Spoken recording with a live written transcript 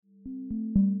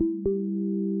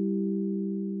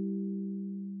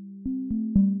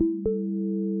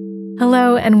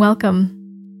Hello and welcome.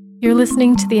 You're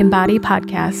listening to the Embody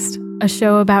Podcast, a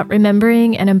show about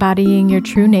remembering and embodying your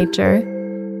true nature,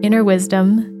 inner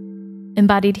wisdom,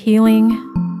 embodied healing,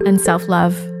 and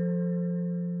self-love.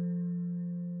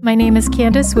 My name is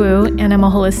Candice Wu, and I'm a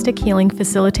holistic healing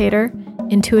facilitator,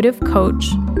 intuitive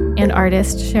coach, and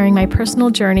artist sharing my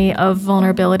personal journey of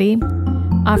vulnerability,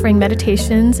 offering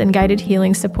meditations and guided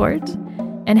healing support,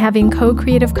 and having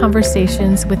co-creative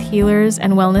conversations with healers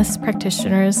and wellness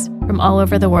practitioners from all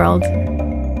over the world.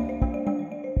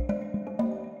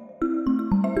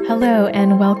 Hello,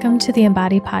 and welcome to the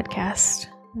Embody Podcast.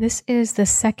 This is the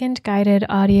second guided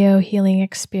audio healing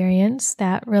experience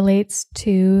that relates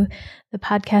to the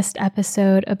podcast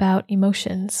episode about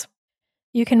emotions.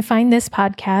 You can find this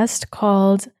podcast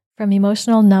called From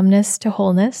Emotional Numbness to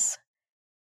Wholeness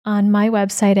on my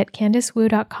website at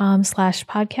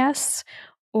candicewu.com/podcasts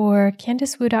or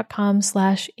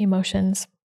candicewu.com/emotions.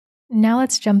 Now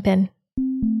let's jump in.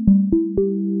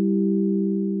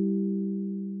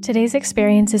 Today's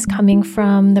experience is coming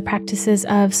from the practices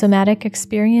of somatic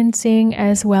experiencing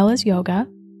as well as yoga,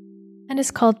 and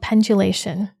is called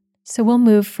Pendulation. So we'll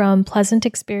move from pleasant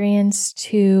experience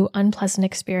to unpleasant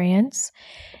experience.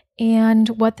 And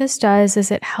what this does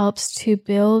is it helps to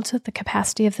build the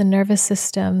capacity of the nervous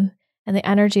system and the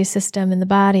energy system in the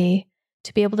body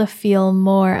to be able to feel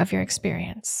more of your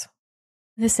experience.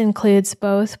 This includes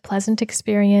both pleasant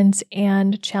experience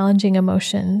and challenging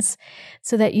emotions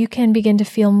so that you can begin to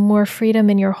feel more freedom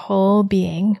in your whole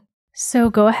being. So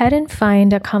go ahead and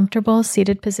find a comfortable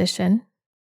seated position.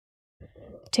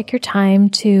 Take your time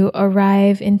to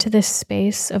arrive into this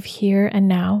space of here and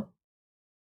now.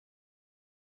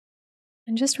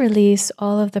 And just release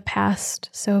all of the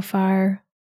past so far,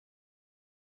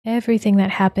 everything that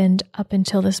happened up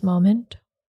until this moment.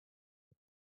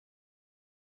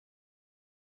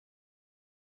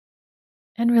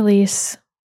 And release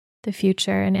the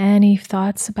future and any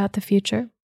thoughts about the future.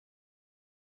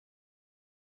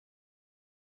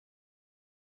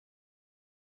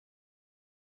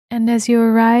 And as you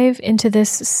arrive into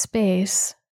this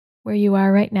space where you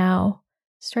are right now,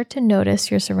 start to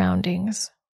notice your surroundings.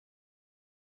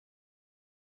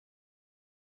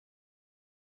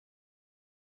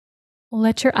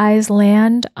 Let your eyes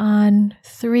land on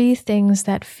 3 things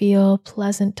that feel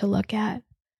pleasant to look at,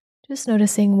 just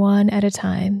noticing one at a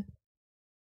time.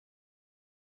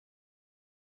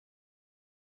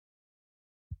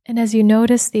 And as you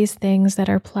notice these things that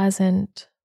are pleasant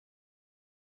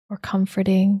or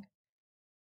comforting,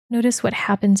 notice what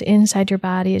happens inside your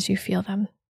body as you feel them.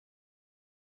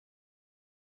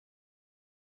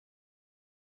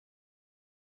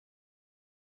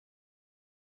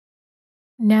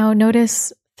 Now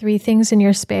notice 3 things in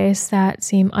your space that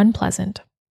seem unpleasant.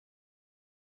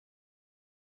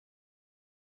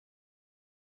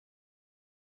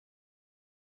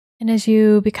 And as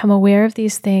you become aware of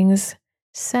these things,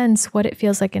 sense what it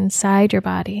feels like inside your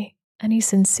body, any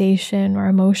sensation or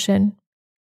emotion,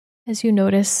 as you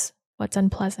notice what's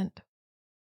unpleasant.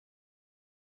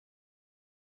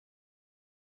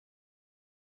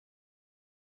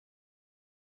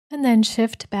 And then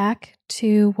shift back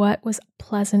to what was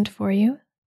pleasant for you.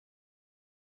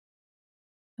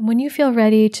 And when you feel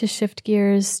ready to shift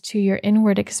gears to your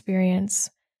inward experience,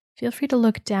 feel free to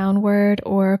look downward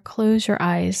or close your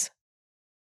eyes.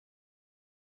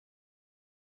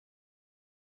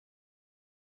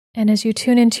 And as you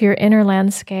tune into your inner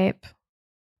landscape,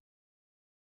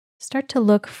 start to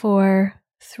look for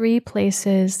 3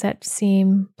 places that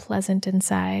seem pleasant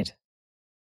inside.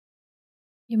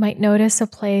 You might notice a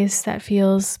place that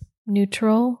feels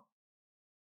neutral,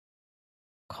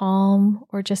 calm,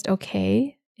 or just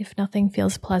okay if nothing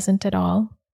feels pleasant at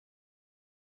all.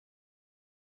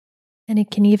 And it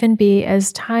can even be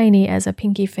as tiny as a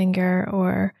pinky finger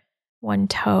or one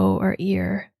toe or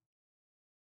ear.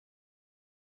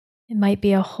 It might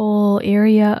be a whole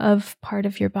area of part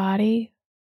of your body.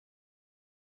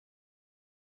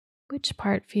 Which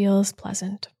part feels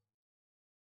pleasant?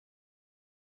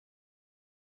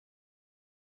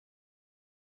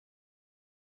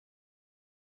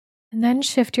 And then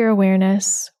shift your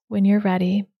awareness, when you're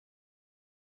ready,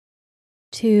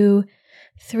 to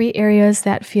 3 areas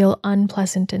that feel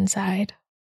unpleasant inside.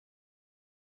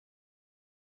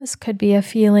 This could be a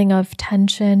feeling of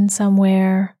tension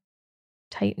somewhere,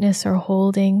 tightness or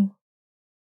holding,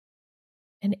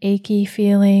 an achy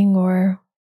feeling or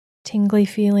tingly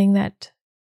feeling that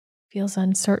feels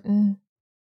uncertain,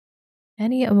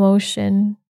 any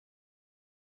emotion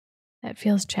that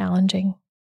feels challenging.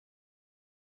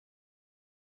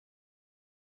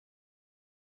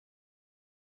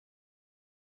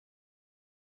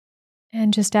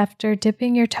 And just after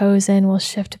dipping your toes in, we'll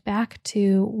shift back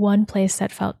to one place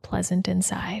that felt pleasant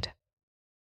inside.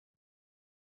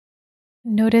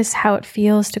 Notice how it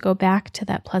feels to go back to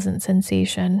that pleasant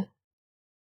sensation.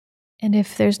 And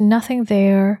if there's nothing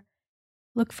there,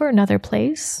 look for another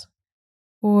place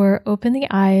or open the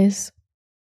eyes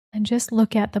and just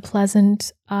look at the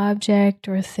pleasant object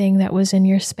or thing that was in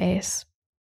your space.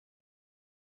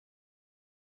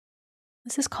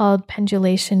 This is called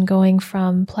pendulation, going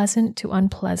from pleasant to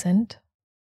unpleasant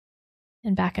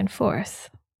and back and forth.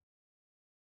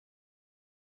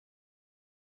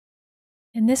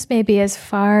 And this may be as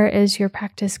far as your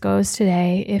practice goes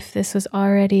today. If this was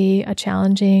already a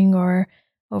challenging or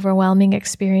overwhelming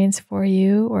experience for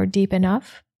you or deep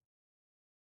enough.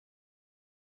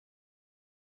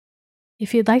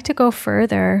 If you'd like to go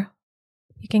further,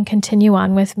 you can continue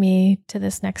on with me to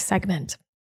this next segment.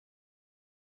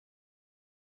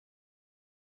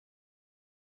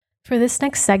 For this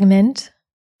next segment,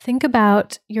 think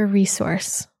about your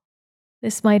resource.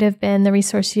 This might have been the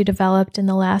resource you developed in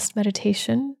the last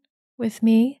meditation with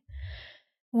me.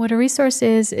 What a resource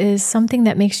is something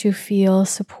that makes you feel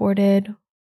supported,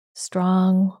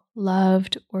 strong,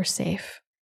 loved, or safe.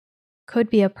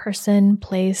 Could be a person,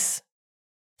 place,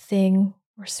 thing,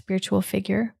 or spiritual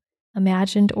figure,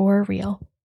 imagined or real.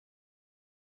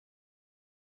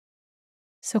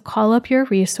 So call up your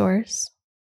resource.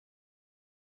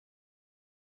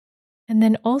 And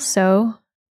then also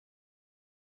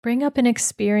bring up an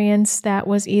experience that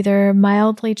was either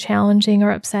mildly challenging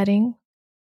or upsetting,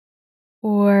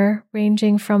 or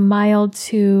ranging from mild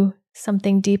to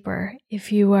something deeper.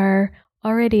 If you are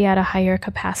already at a higher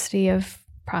capacity of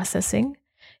processing,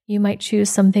 you might choose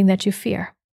something that you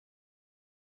fear.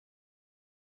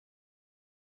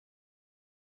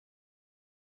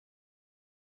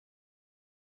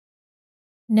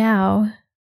 Now,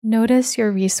 notice your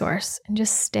resource and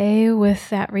just stay with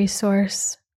that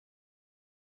resource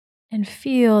and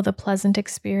feel the pleasant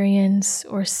experience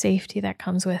or safety that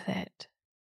comes with it.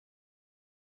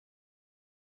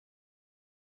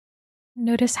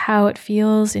 Notice how it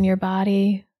feels in your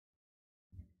body.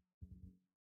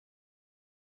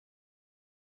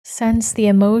 Sense the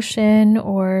emotion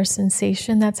or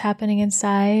sensation that's happening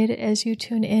inside as you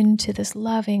tune into this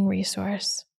loving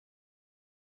resource.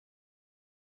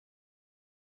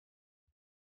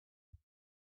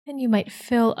 And you might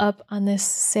fill up on this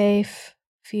safe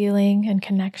feeling and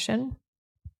connection.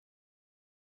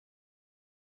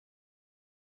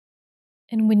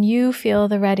 And when you feel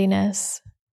the readiness,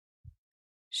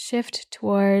 shift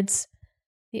towards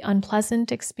the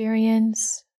unpleasant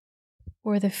experience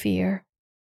or the fear.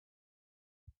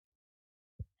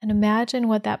 And imagine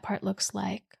what that part looks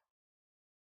like.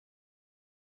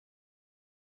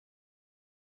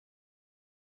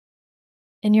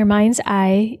 In your mind's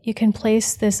eye, you can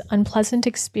place this unpleasant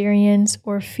experience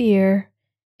or fear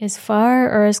as far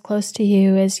or as close to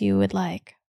you as you would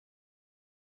like.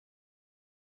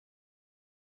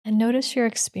 And notice your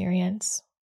experience.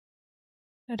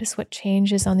 Notice what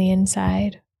changes on the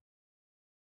inside.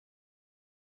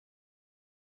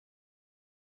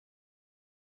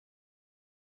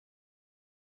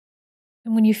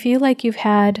 And when you feel like you've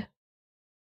had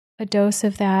a dose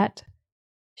of that,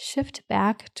 shift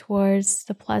back towards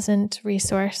the pleasant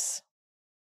resource,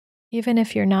 even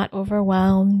if you're not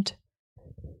overwhelmed,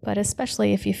 but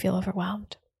especially if you feel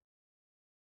overwhelmed.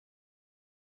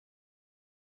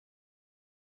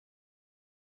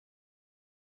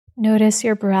 Notice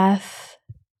your breath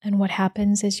and what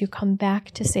happens as you come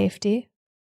back to safety.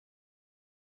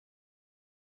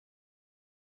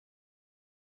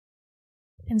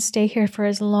 And stay here for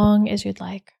as long as you'd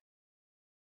like.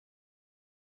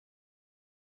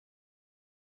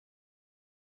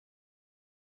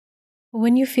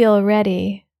 When you feel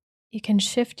ready, you can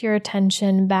shift your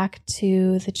attention back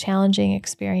to the challenging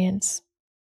experience.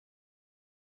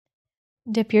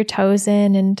 Dip your toes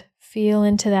in and feel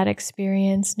into that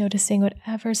experience, noticing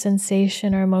whatever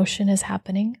sensation or emotion is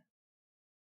happening.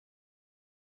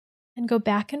 And go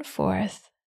back and forth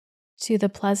to the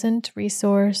pleasant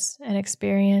resource and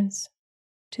experience,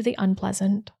 to the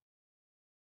unpleasant.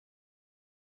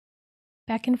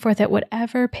 Back and forth at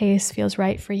whatever pace feels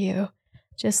right for you,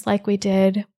 just like we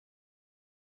did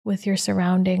with your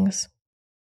surroundings.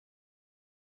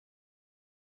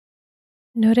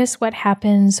 Notice what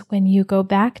happens when you go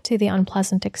back to the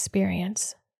unpleasant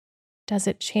experience. Does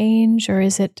it change or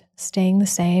is it staying the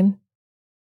same?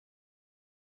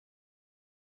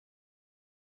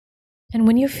 And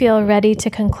when you feel ready to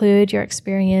conclude your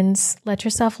experience, let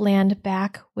yourself land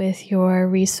back with your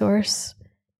resource,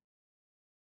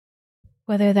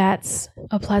 whether that's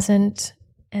a pleasant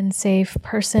and safe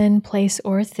person, place,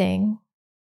 or thing,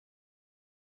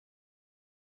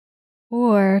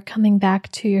 or coming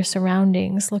back to your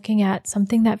surroundings, looking at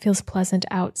something that feels pleasant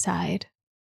outside.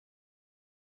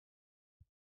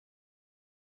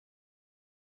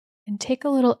 And take a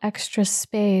little extra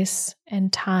space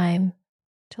and time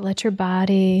to let your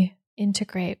body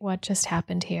integrate what just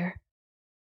happened here.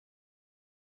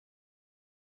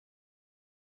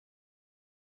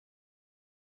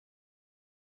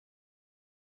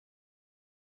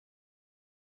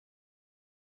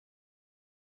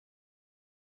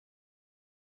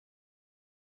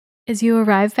 As you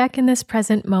arrive back in this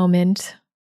present moment,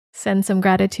 send some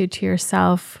gratitude to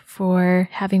yourself for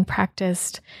having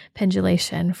practiced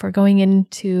pendulation, for going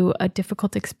into a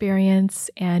difficult experience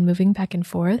and moving back and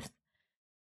forth.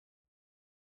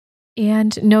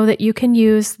 And know that you can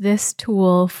use this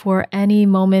tool for any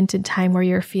moment in time where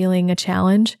you're feeling a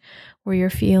challenge, where you're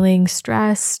feeling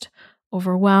stressed,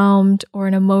 overwhelmed, or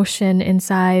an emotion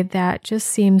inside that just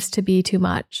seems to be too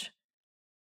much.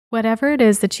 Whatever it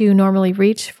is that you normally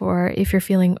reach for, if you're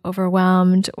feeling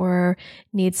overwhelmed or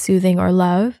need soothing or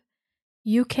love,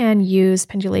 you can use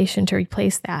pendulation to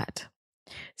replace that.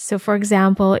 So, for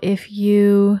example, if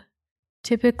you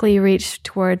typically reach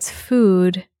towards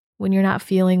food when you're not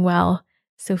feeling well,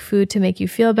 so food to make you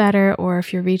feel better, or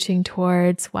if you're reaching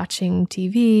towards watching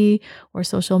TV or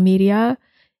social media,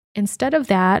 instead of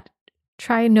that,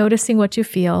 try noticing what you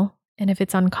feel. And if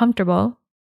it's uncomfortable,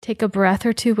 take a breath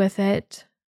or two with it.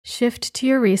 Shift to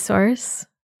your resource,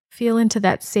 feel into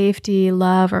that safety,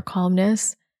 love, or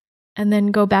calmness, and then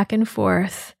go back and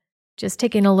forth, just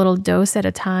taking a little dose at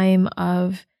a time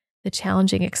of the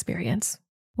challenging experience.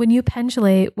 When you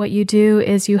pendulate, what you do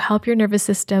is you help your nervous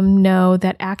system know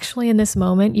that actually in this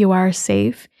moment you are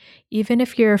safe, even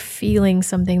if you're feeling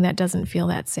something that doesn't feel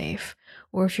that safe,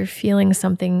 or if you're feeling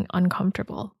something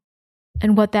uncomfortable.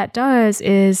 And what that does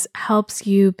is helps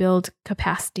you build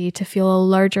capacity to feel a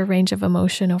larger range of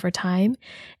emotion over time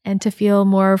and to feel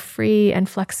more free and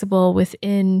flexible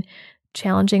within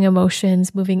challenging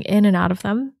emotions, moving in and out of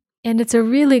them. And it's a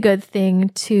really good thing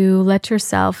to let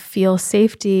yourself feel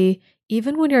safety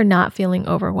even when you're not feeling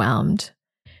overwhelmed.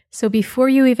 So before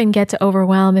you even get to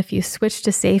overwhelm, if you switch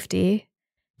to safety,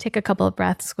 take a couple of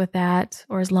breaths with that,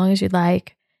 or as long as you'd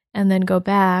like, and then go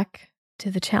back to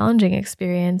the challenging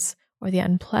experience or the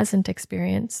unpleasant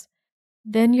experience,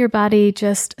 then your body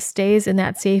just stays in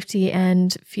that safety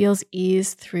and feels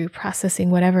ease through processing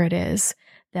whatever it is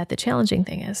that the challenging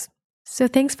thing is. So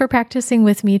thanks for practicing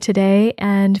with me today,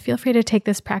 and feel free to take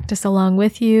this practice along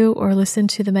with you or listen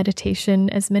to the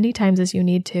meditation as many times as you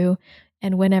need to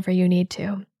and whenever you need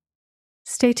to.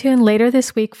 Stay tuned later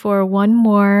this week for one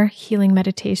more healing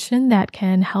meditation that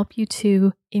can help you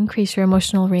to increase your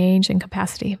emotional range and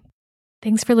capacity.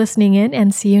 Thanks for listening in,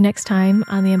 and see you next time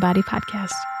on the Embody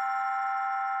Podcast.